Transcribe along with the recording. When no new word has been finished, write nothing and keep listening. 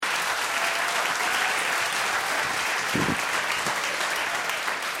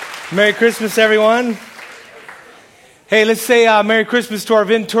Merry Christmas, everyone. Hey, let's say Merry Christmas to our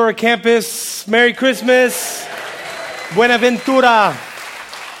Ventura campus. Merry Christmas. Buenaventura.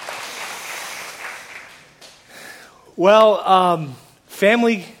 Well,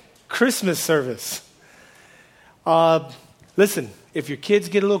 family Christmas service. Listen, if your kids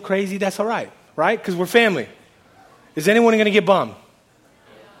get a little crazy, that's all right? Because we're family. Is anyone going to get bummed?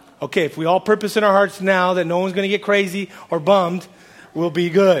 Okay, if we all purpose in our hearts now that no one's going to get crazy or bummed, we'll be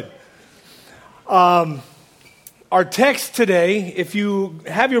good. Our text today, if you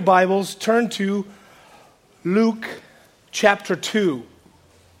have your Bibles, turn to Luke chapter 2.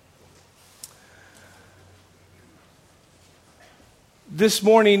 This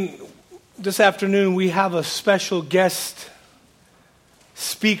afternoon, we have a special guest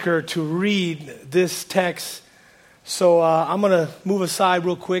speaker to read this text. So I'm going to move aside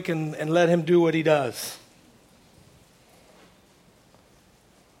real quick and let him do what he does.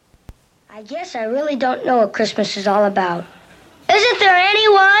 I guess I really don't know what Christmas is all about. Isn't there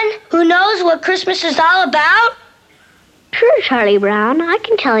anyone who knows what Christmas is all about? Sure, Charlie Brown. I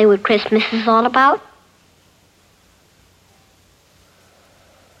can tell you what Christmas is all about.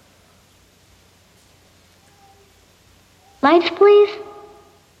 Lights, please.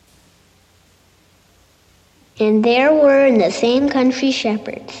 And there were in the same country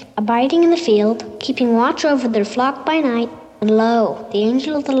shepherds, abiding in the field, keeping watch over their flock by night. And lo, the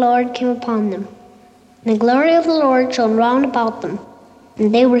angel of the Lord came upon them. And the glory of the Lord shone round about them.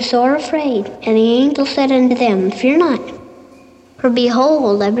 And they were sore afraid. And the angel said unto them, Fear not. For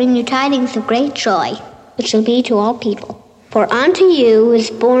behold, I bring you tidings of great joy, which shall be to all people. For unto you is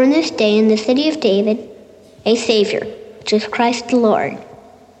born this day in the city of David a Savior, which is Christ the Lord.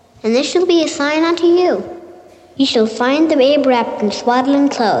 And this shall be a sign unto you. Ye shall find the babe wrapped in swaddling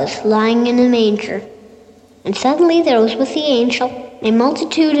clothes, lying in a manger. And suddenly there was with the angel a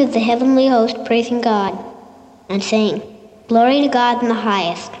multitude of the heavenly host praising God, and saying, Glory to God in the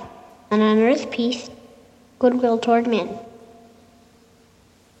highest, and on earth peace, goodwill toward men.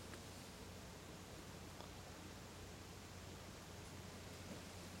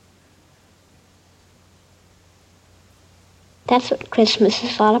 That's what Christmas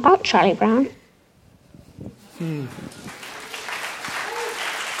is all about, Charlie Brown.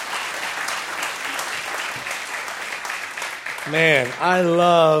 Man, I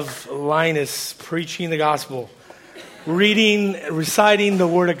love Linus preaching the gospel, reciting the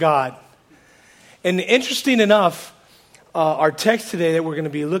Word of God. And interesting enough, our text today that we're going to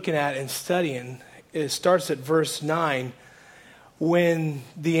be looking at and studying, it starts at verse 9, when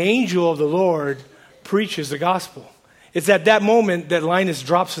the angel of the Lord preaches the gospel. It's at that moment that Linus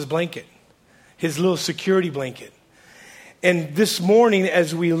drops his blanket, his little security blanket. And this morning,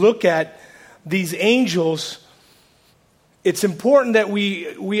 as we look at these angels, it's important that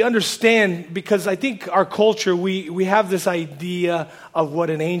we understand, because I think our culture, we have this idea of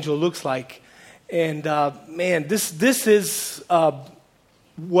what an angel looks like. And man, this is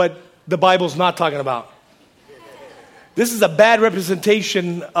what the Bible's not talking about. This is a bad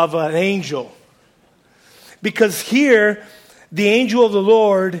representation of an angel. Because here, the angel of the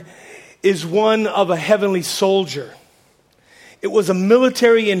Lord is one of a heavenly soldier. It was a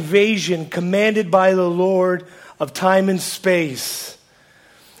military invasion commanded by the Lord of time and space.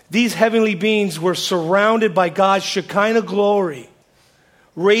 These heavenly beings were surrounded by God's Shekinah glory,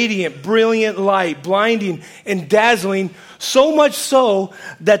 radiant, brilliant light, blinding and dazzling, so much so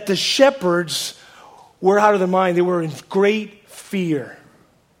that the shepherds were out of their mind. They were in great fear.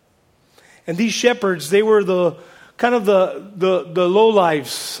 And these shepherds, they were the kind of the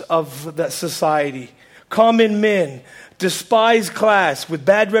lowlifes of that society. Common men, despised class with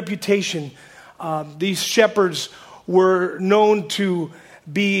bad reputation. These shepherds were known to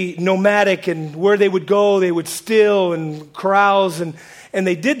be nomadic, and where they would go, they would steal and carouse. And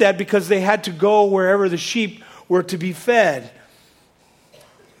they did that because they had to go wherever the sheep were to be fed.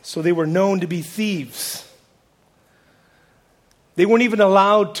 So they were known to be thieves. They weren't even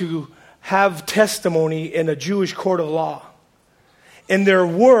allowed to have testimony in a Jewish court of law. And their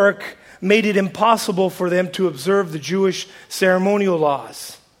work made it impossible for them to observe the Jewish ceremonial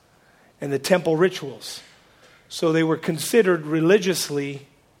laws and the temple rituals. So they were considered religiously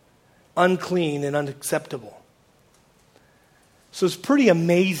unclean and unacceptable. So it's pretty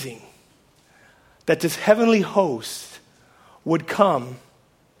amazing that this heavenly host would come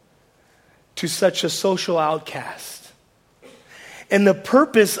to such a social outcast. And the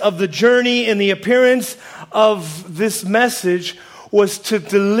purpose of the journey and the appearance of this message was to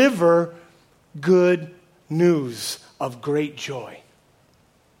deliver good news of great joy.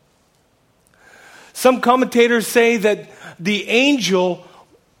 Some commentators say that the angel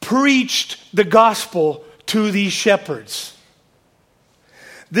preached the gospel to these shepherds.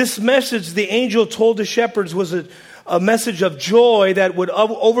 This message the angel told the shepherds was a message of joy that would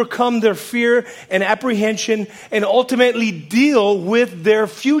overcome their fear and apprehension and ultimately deal with their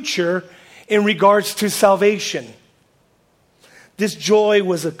future in regards to salvation. This joy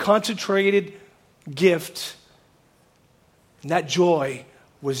was a concentrated gift, and that joy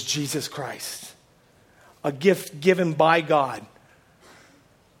was Jesus Christ. A gift given by God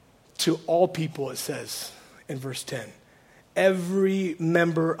to all people, it says in verse 10. Every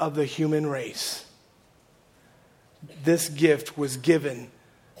member of the human race. This gift was given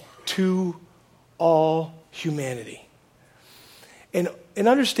to all humanity. And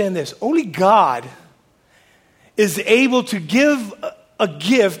understand this, only God is able to give a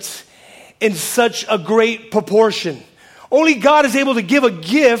gift in such a great proportion. Only God is able to give a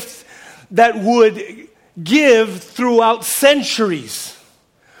gift that would give throughout centuries.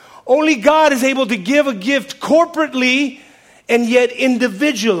 Only God is able to give a gift corporately and yet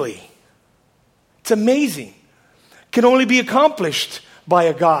individually. It's amazing. Can only be accomplished by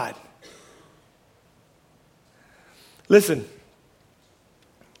a God. Listen,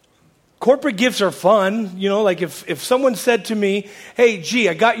 corporate gifts are fun. You know, like if someone said to me, hey, gee,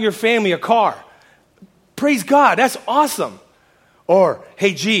 I got your family a car. Praise God, that's awesome. Or,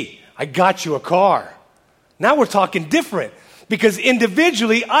 hey, gee, I got you a car. Now we're talking different. Because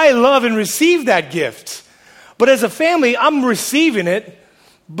individually, I love and receive that gift. But as a family, I'm receiving it,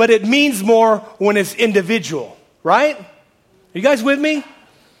 but it means more when it's individual, right? Are you guys with me?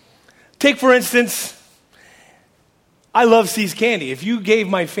 Take, for instance, I love See's Candy. If you gave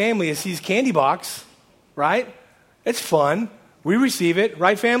my family a See's Candy box, right? It's fun. We receive it,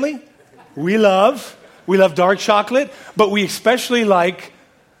 right, family? We love dark chocolate, but we especially like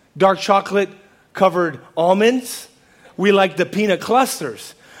dark chocolate covered almonds. We like the peanut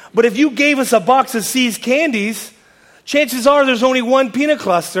clusters. But if you gave us a box of See's Candies, chances are there's only one peanut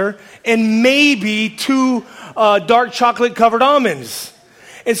cluster and maybe 2 dark chocolate covered almonds.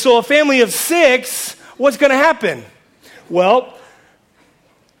 And so a family of 6, what's going to happen? Well,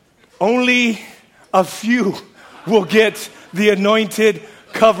 only a few will get the anointed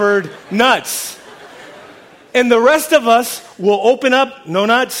covered nuts. And the rest of us will open up, no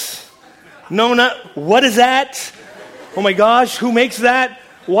nuts, no nut. What is that? Oh my gosh, who makes that?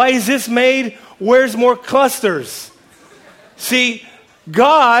 Why is this made? Where's more clusters? See,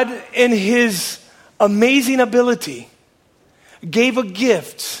 God, in his amazing ability, gave a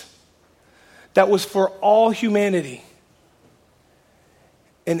gift that was for all humanity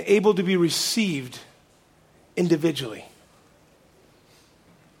and able to be received individually.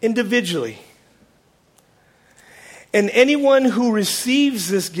 Individually. And anyone who receives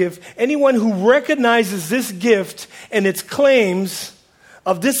this gift, anyone who recognizes this gift and its claims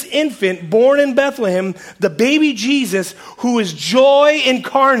of this infant born in Bethlehem, the baby Jesus, who is joy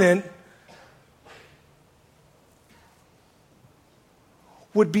incarnate,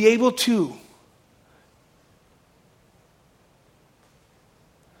 would be able to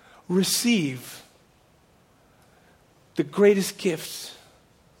receive the greatest gifts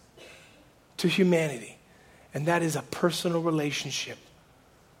to humanity. And that is a personal relationship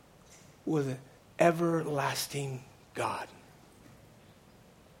with an everlasting God.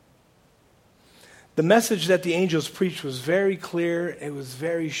 The message that the angels preached was very clear. It was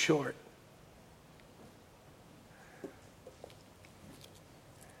very short.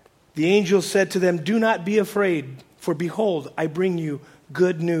 The angel said to them, "Do not be afraid, for behold, I bring you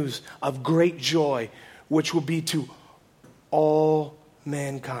good news of great joy, which will be to all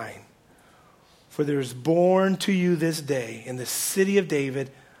mankind. For there is born to you this day in the city of David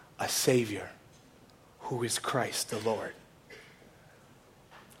a Savior, who is Christ the Lord."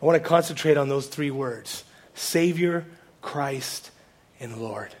 I want to concentrate on those 3 words: Savior, Christ, and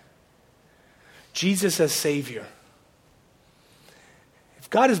Lord. Jesus as Savior. If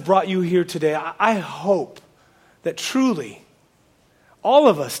God has brought you here today, I hope that truly all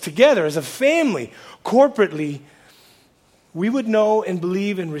of us together as a family, corporately, we would know and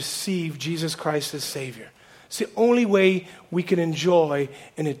believe and receive Jesus Christ as Savior. It's the only way we can enjoy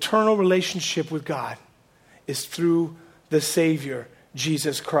an eternal relationship with God is through the Savior,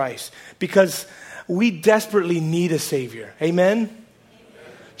 Jesus Christ. Because we desperately need a Savior. Amen? Amen.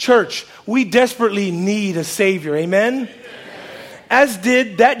 Church, we desperately need a Savior. Amen? Amen? As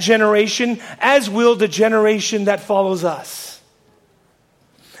did that generation, as will the generation that follows us.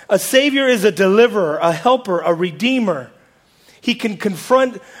 A Savior is a deliverer, a helper, a redeemer. He can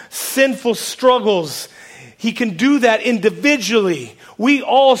confront sinful struggles. He can do that individually. We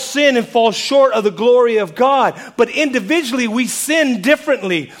all sin and fall short of the glory of God. But individually, we sin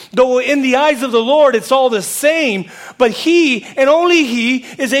differently. Though in the eyes of the Lord, it's all the same. But He, and only He,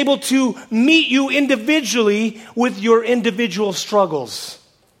 is able to meet you individually with your individual struggles.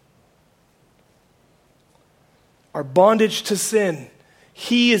 Our bondage to sin,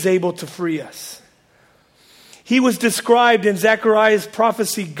 He is able to free us. He was described in Zechariah's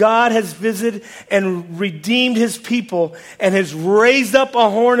prophecy. God has visited and redeemed His people and has raised up a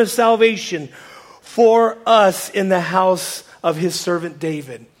horn of salvation for us in the house of His servant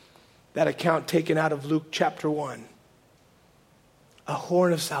David. That account taken out of Luke chapter 1. A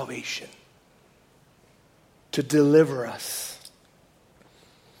horn of salvation to deliver us.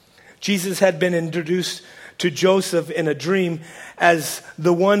 Jesus had been introduced to Joseph in a dream as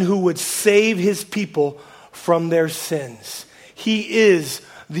the one who would save His people from their sins. He is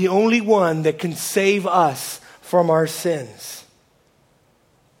the only one that can save us from our sins.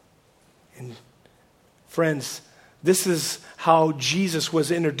 And friends, this is how Jesus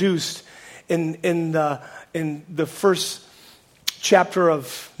was introduced in the first chapter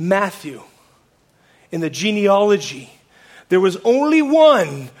of Matthew. In the genealogy, there was only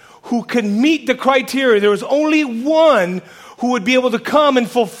one who could meet the criteria. There was only one who would be able to come and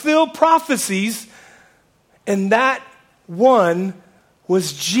fulfill prophecies. And that one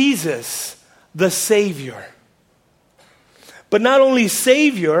was Jesus, the Savior. But not only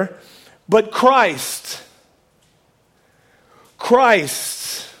Savior, but Christ.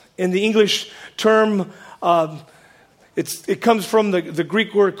 Christ, in the English term, it comes from the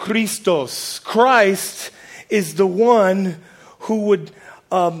Greek word Christos. Christ is the one who would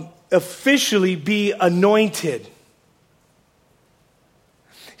officially be anointed.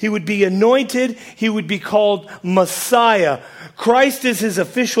 He would be anointed. He would be called Messiah. Christ is His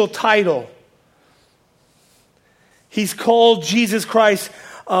official title. He's called Jesus Christ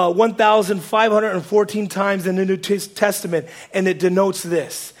 1,514 times in the New Testament. And it denotes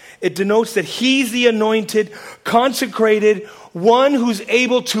this. It denotes that He's the anointed, consecrated one who's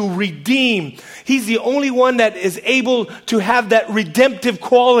able to redeem. He's the only one that is able to have that redemptive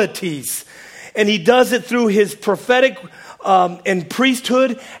qualities. And He does it through His prophetic and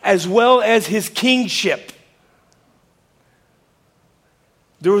priesthood, as well as His kingship.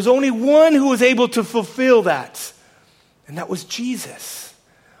 There was only one who was able to fulfill that, and that was Jesus.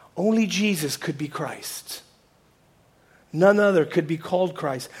 Only Jesus could be Christ. None other could be called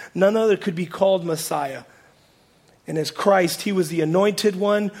Christ. None other could be called Messiah. And as Christ, He was the anointed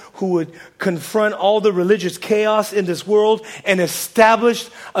one who would confront all the religious chaos in this world and establish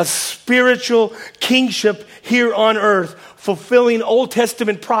a spiritual kingship here on earth, fulfilling Old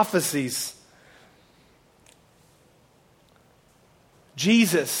Testament prophecies.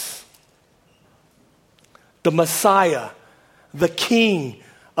 Jesus, the Messiah, the King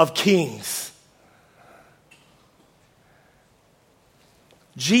of Kings.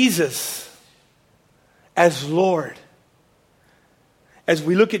 Jesus as Lord. As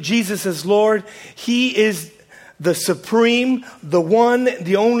we look at Jesus as Lord, He is the supreme, the one,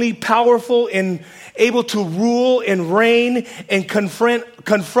 the only powerful and able to rule and reign and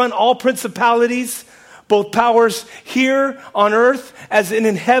confront all principalities, both powers here on earth as in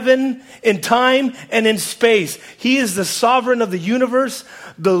heaven, in time and in space. He is the sovereign of the universe,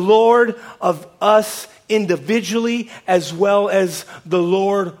 the Lord of us individually, as well as the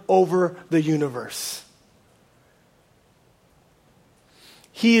Lord over the universe.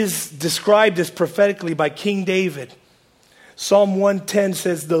 He is described as prophetically by King David. Psalm 110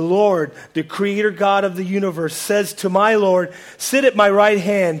 says, "The Lord, the creator God of the universe, says to my Lord, sit at my right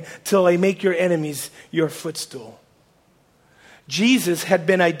hand till I make your enemies your footstool." Jesus had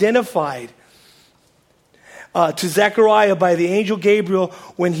been identified to Zechariah by the angel Gabriel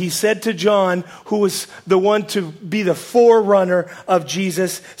when he said to John, who was the one to be the forerunner of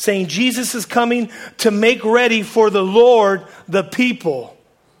Jesus, saying, Jesus is coming to make ready for the Lord the people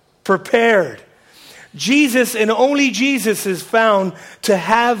prepared. Jesus and only Jesus is found to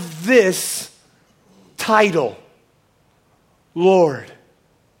have this title, Lord.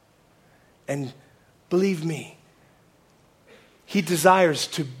 And believe me, He desires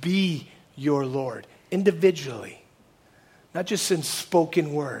to be your Lord individually, not just in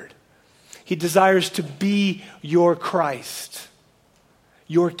spoken word. He desires to be your Christ,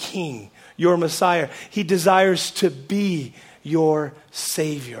 your King, your Messiah. He desires to be your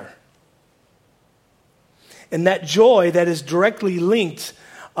Savior. And that joy that is directly linked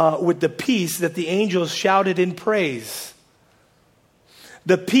with the peace that the angels shouted in praise.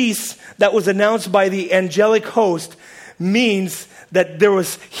 The peace that was announced by the angelic host means that there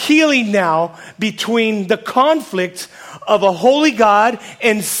was healing now between the conflict of a holy God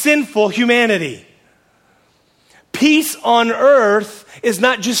and sinful humanity. Peace on earth is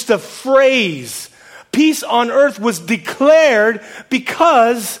not just a phrase. Peace on earth was declared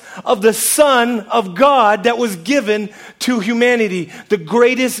because of the Son of God that was given to humanity, the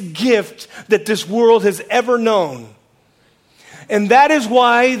greatest gift that this world has ever known. And that is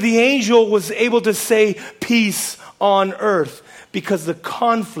why the angel was able to say peace on earth, because the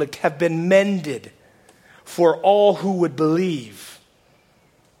conflict have been mended for all who would believe.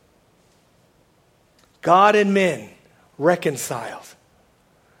 God and men reconciled.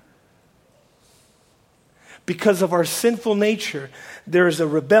 Because of our sinful nature, there is a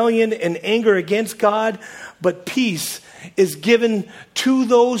rebellion and anger against God, but peace is given to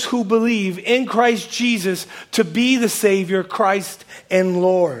those who believe in Christ Jesus to be the Savior, Christ and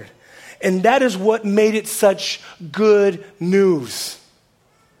Lord. And that is what made it such good news.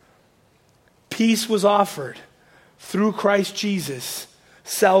 Peace was offered through Christ Jesus.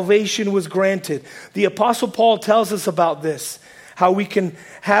 Salvation was granted. The Apostle Paul tells us about this, how we can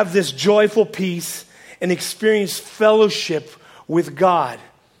have this joyful peace and experience fellowship with God.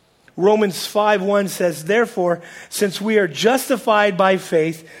 Romans 5:1 says, therefore, since we are justified by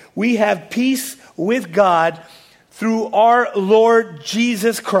faith, we have peace with God through our Lord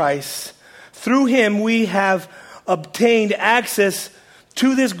Jesus Christ. Through him we have obtained access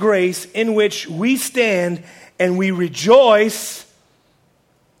to this grace in which we stand, and we rejoice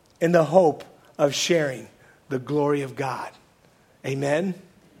in the hope of sharing the glory of God. Amen?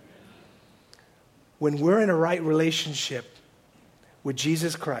 When we're in a right relationship with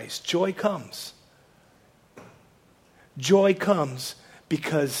Jesus Christ, joy comes. Joy comes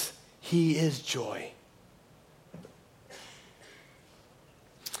because he is joy.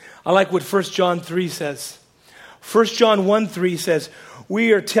 I like what 1 John 3 says. 1 John 1:3 says,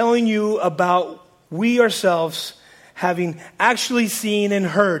 we are telling you about we ourselves having actually seen and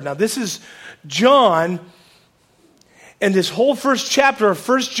heard. Now this is John, and this whole first chapter of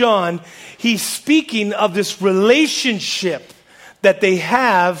 1 John, he's speaking of this relationship that they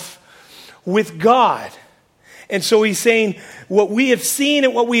have with God. And so he's saying, what we have seen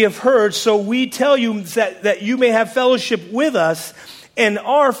and what we have heard, so we tell you that you may have fellowship with us. And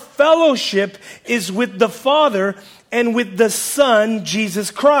our fellowship is with the Father and with the Son,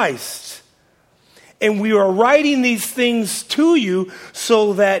 Jesus Christ. And we are writing these things to you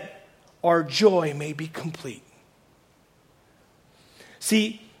so that our joy may be complete.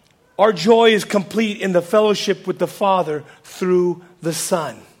 See, our joy is complete in the fellowship with the Father through the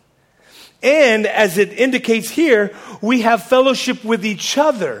Son. And as it indicates here, we have fellowship with each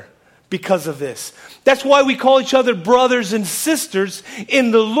other because of this. That's why we call each other brothers and sisters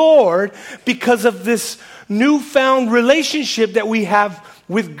in the Lord, because of this newfound relationship that we have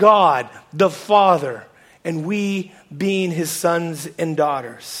with God, the Father, and we being his sons and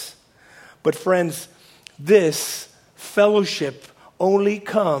daughters. But friends, this fellowship only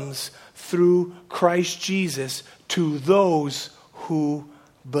comes through Christ Jesus to those who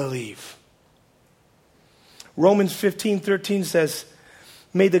believe. Romans 15:13 says,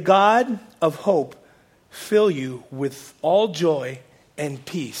 may the God of hope fill you with all joy and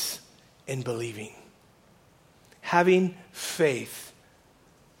peace in believing. Having faith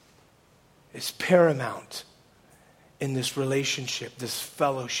is paramount in this relationship, this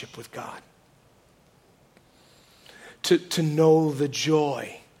fellowship with God. To know the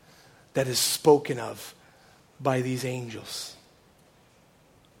joy that is spoken of by these angels.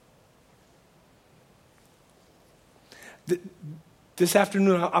 This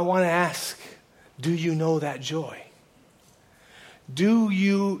afternoon, I want to ask, do you know that joy? Do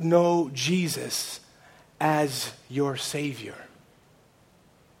you know Jesus as your Savior?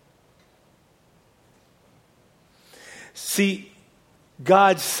 See,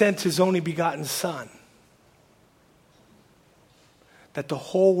 God sent his only begotten Son that the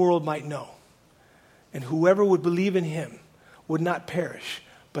whole world might know. And whoever would believe in him would not perish,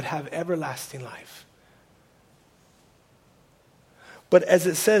 but have everlasting life. But as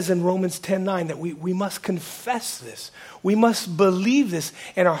it says in Romans 10:9, that we must confess this. We must believe this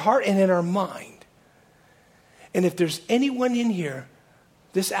in our heart and in our mind. And if there's anyone in here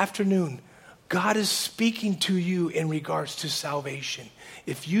this afternoon, God is speaking to you in regards to salvation.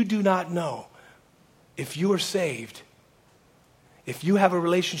 If you do not know, if you are saved, if you have a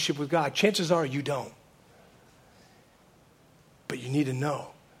relationship with God, chances are you don't. But you need to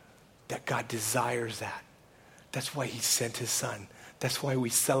know that God desires that. That's why he sent his Son. That's why we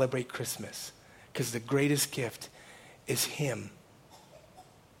celebrate Christmas, because the greatest gift is him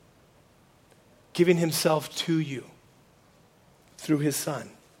giving himself to you through his Son.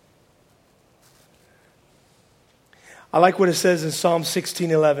 I like what it says in Psalm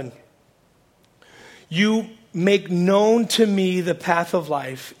 16:11. You make known to me the path of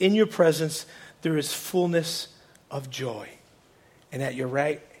life. In your presence there is fullness of joy. And at your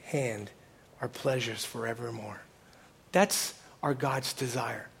right hand are pleasures forevermore. That's our God's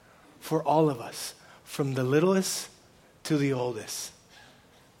desire for all of us, from the littlest to the oldest,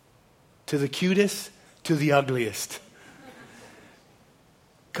 to the cutest to the ugliest.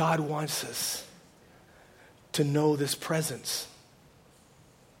 God wants us to know this presence.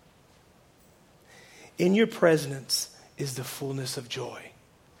 In your presence is the fullness of joy.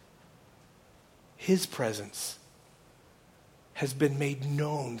 His presence has been made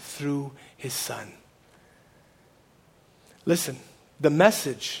known through his Son. Listen, the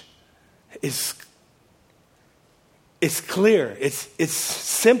message is clear. It's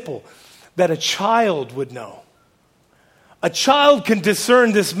simple, that a child would know. A child can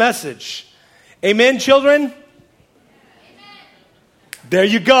discern this message. Amen, children? Amen. There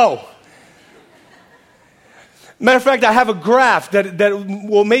you go. Matter of fact, I have a graph that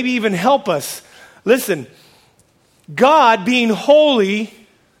will maybe even help us. Listen, God, being holy,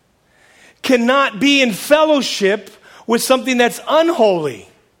 cannot be in fellowship with something that's unholy.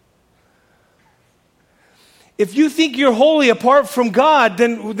 If you think you're holy apart from God,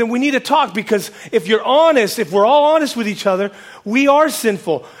 then we need to talk, because if you're honest, if we're all honest with each other, we are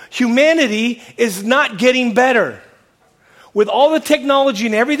sinful. Humanity is not getting better. With all the technology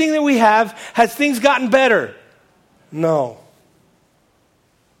and everything that we have, has things gotten better? No.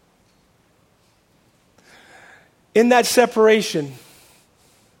 In that separation,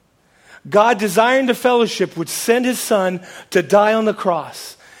 God, desiring the fellowship, would send his Son to die on the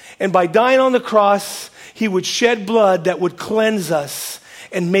cross. And by dying on the cross, he would shed blood that would cleanse us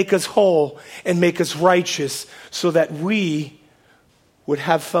and make us whole and make us righteous, so that we would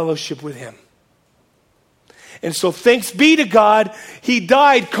have fellowship with him. And so thanks be to God, he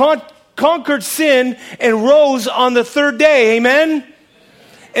died, conquered sin, and rose on the third day. Amen?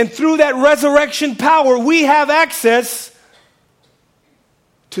 And through that resurrection power, we have access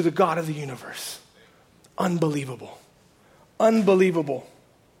to the God of the universe. Unbelievable. Unbelievable.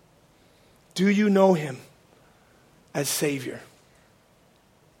 Do you know him as Savior?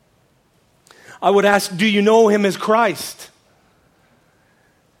 I would ask, do you know him as Christ?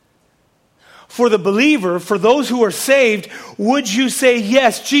 For the believer, for those who are saved, would you say,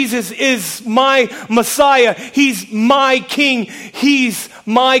 yes, Jesus is my Messiah. He's my King. He's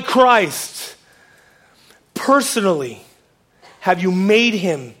my Christ. Personally, have you made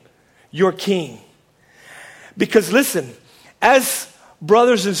him your King? Because listen, as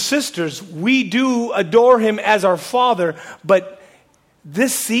brothers and sisters, we do adore him as our Father, but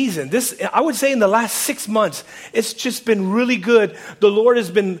this season, I would say in the last 6 months, it's just been really good. The Lord has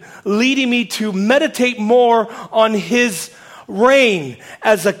been leading me to meditate more on his reign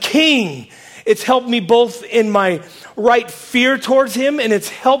as a king. It's helped me both in my right fear towards him, and it's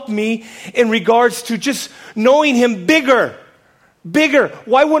helped me in regards to just knowing him bigger. Bigger.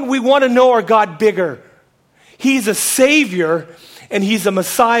 Why wouldn't we want to know our God bigger? He's a Savior, and he's a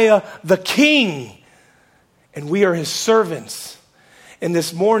Messiah, the King. And we are his servants. And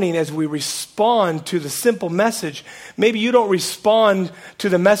this morning, as we respond to the simple message, maybe you don't respond to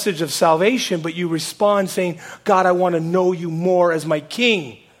the message of salvation, but you respond saying, God, I want to know you more as my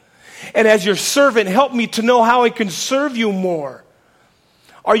King. And as your servant, help me to know how I can serve you more.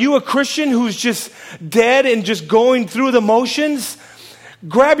 Are you a Christian who's just dead and just going through the motions?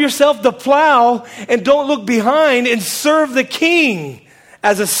 Grab yourself the plow and don't look behind, and serve the King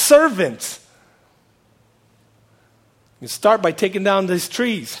as a servant. You start by taking down these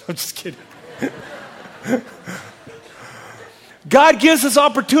trees. I'm just kidding. God gives us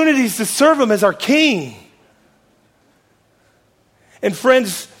opportunities to serve him as our King. And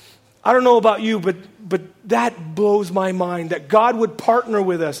friends, I don't know about you, but that blows my mind, that God would partner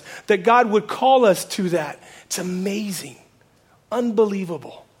with us, that God would call us to that. It's amazing.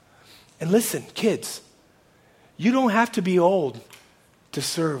 Unbelievable. And listen, kids, you don't have to be old to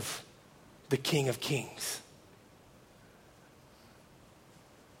serve the King of Kings.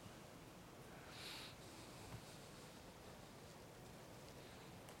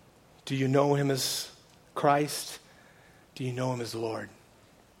 Do you know him as Christ? Do you know him as Lord?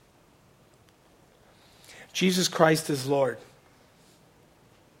 Jesus Christ is Lord.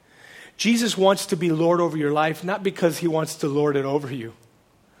 Jesus wants to be Lord over your life, not because he wants to lord it over you.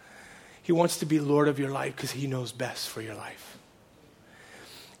 He wants to be Lord of your life because he knows best for your life.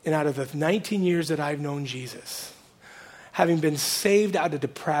 And out of the 19 years that I've known Jesus, having been saved out of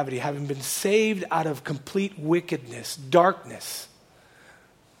depravity, having been saved out of complete wickedness, darkness,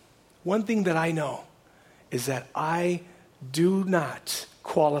 one thing that I know is that I do not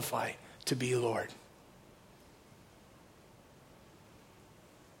qualify to be Lord.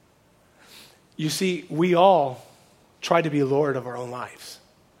 You see, we all try to be Lord of our own lives.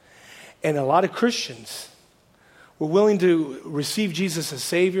 And a lot of Christians, we're willing to receive Jesus as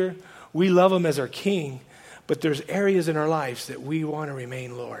Savior. We love him as our King. But there's areas in our lives that we want to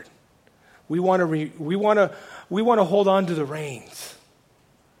remain Lord. We want to hold on to the reins.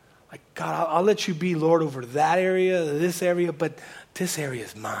 Like, God, I'll let you be Lord over that area, this area, but this area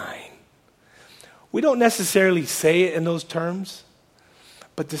is mine. We don't necessarily say it in those terms,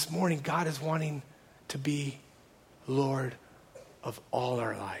 but this morning God is wanting to be Lord of all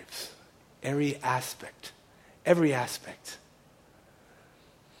our lives. Every aspect.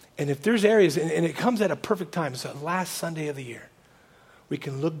 And if there's areas, and it comes at a perfect time, it's the last Sunday of the year, we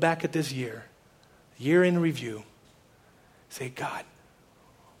can look back at this year in review, say, God,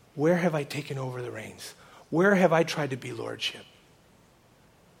 where have I taken over the reins? Where have I tried to be lordship?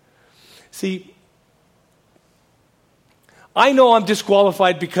 See, I know I'm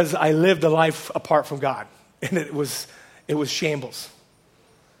disqualified because I lived a life apart from God, and it was shambles.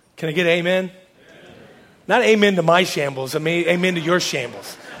 Can I get an amen? Amen. Not amen to my shambles, I mean amen to your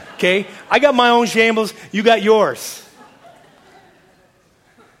shambles. Okay? I got my own shambles, you got yours.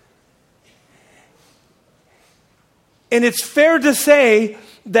 And it's fair to say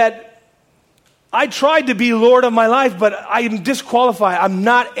that I tried to be Lord of my life, but I'm disqualified. I'm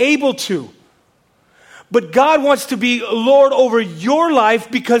not able to. But God wants to be Lord over your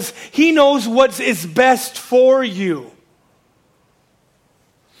life because he knows what is best for you.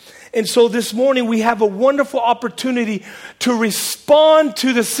 And so this morning we have a wonderful opportunity to respond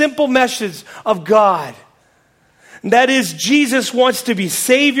to the simple message of God. And that is, Jesus wants to be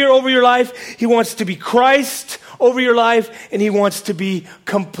Savior over your life. He wants to be Christ over your life. And he wants to be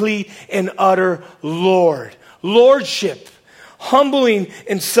complete and utter Lord. Lordship. Humbling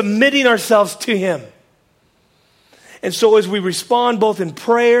and submitting ourselves to him. And so as we respond both in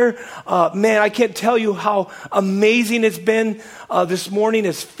prayer, man, I can't tell you how amazing it's been this morning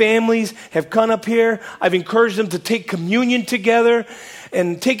as families have come up here. I've encouraged them to take communion together.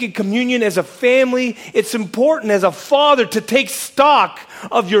 And taking communion as a family, it's important as a father to take stock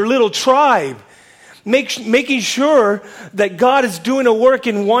of your little tribe. Making sure that God is doing a work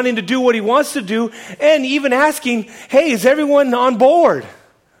and wanting to do what he wants to do. And even asking, hey, is everyone on board?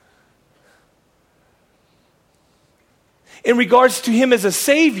 In regards to him as a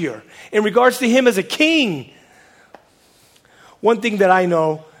Savior, in regards to him as a King. One thing that I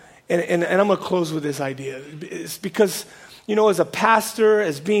know, and I'm going to close with this idea, is because, you know, as a pastor,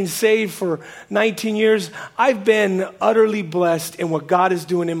 as being saved for 19 years, I've been utterly blessed in what God is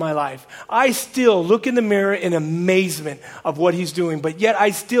doing in my life. I still look in the mirror in amazement of what he's doing, but yet I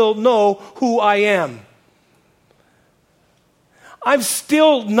still know who I am. I'm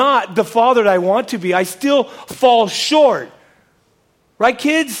still not the father that I want to be. I still fall short. Right,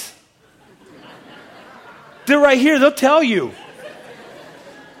 kids? They're right here. They'll tell you.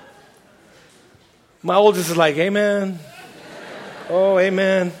 My oldest is like, amen. Oh,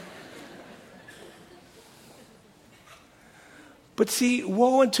 amen. But see,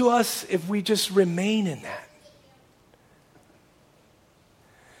 woe unto us if we just remain in that.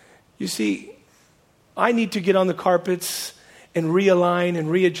 You see, I need to get on the carpets and realign and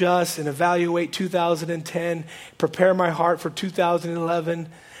readjust and evaluate 2010, prepare my heart for 2011.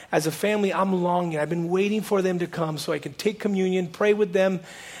 As a family, I'm longing. I've been waiting for them to come so I can take communion, pray with them,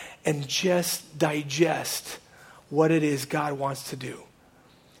 and just digest what it is God wants to do.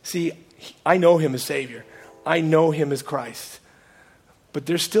 See, I know him as Savior. I know him as Christ. But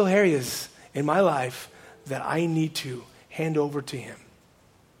there's still areas in my life that I need to hand over to him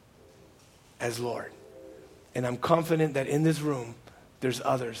as Lord. And I'm confident that in this room, there's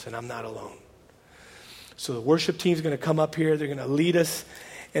others, and I'm not alone. So the worship team is going to come up here. They're going to lead us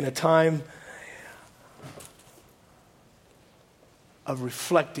in a time of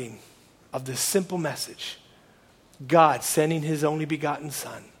reflecting of this simple message. God sending his only begotten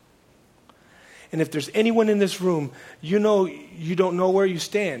Son. And if there's anyone in this room, you know you don't know where you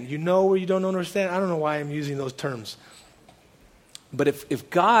stand. You know where you don't understand. I don't know why I'm using those terms. But if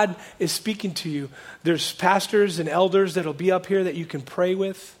God is speaking to you, there's pastors and elders that'll be up here that you can pray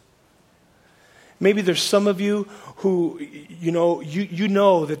with. Maybe there's some of you who, you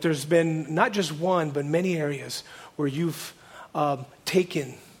know that there's been not just one, but many areas where you've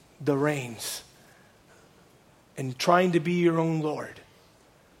taken the reins and trying to be your own Lord.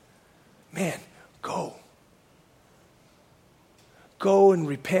 Man, go. Go and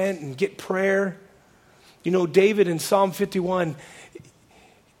repent and get prayer. You know, David in Psalm 51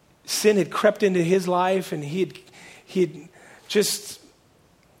 sin had crept into his life and he had just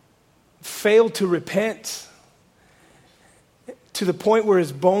failed to repent to the point where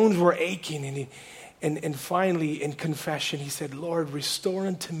his bones were aching. And finally, in confession, he said, Lord, restore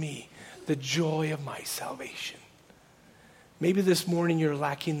unto me the joy of my salvation. Maybe this morning you're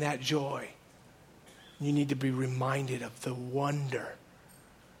lacking that joy. You need to be reminded of the wonder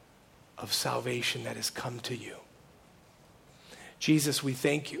of salvation that has come to you. Jesus, we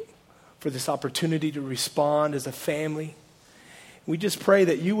thank you for this opportunity to respond as a family. We just pray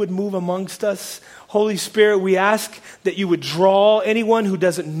that you would move amongst us. Holy Spirit, we ask that you would draw anyone who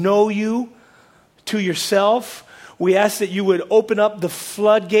doesn't know you to yourself. We ask that you would open up the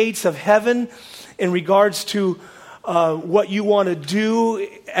floodgates of heaven in regards to what you want to do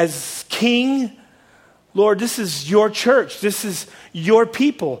as King. Lord, this is your church. This is your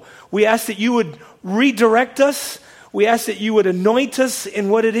people. We ask that you would redirect us. We ask that you would anoint us in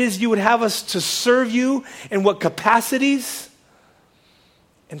what it is you would have us to serve you in what capacities.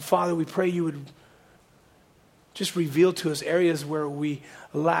 And Father, we pray you would just reveal to us areas where we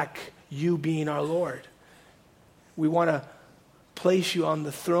lack you being our Lord. We want to place you on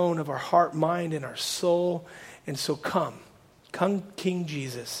the throne of our heart, mind, and our soul. And so come, King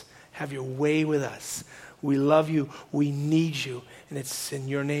Jesus, have your way with us. We love you. We need you. And it's in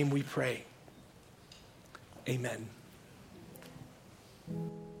your name we pray. Amen.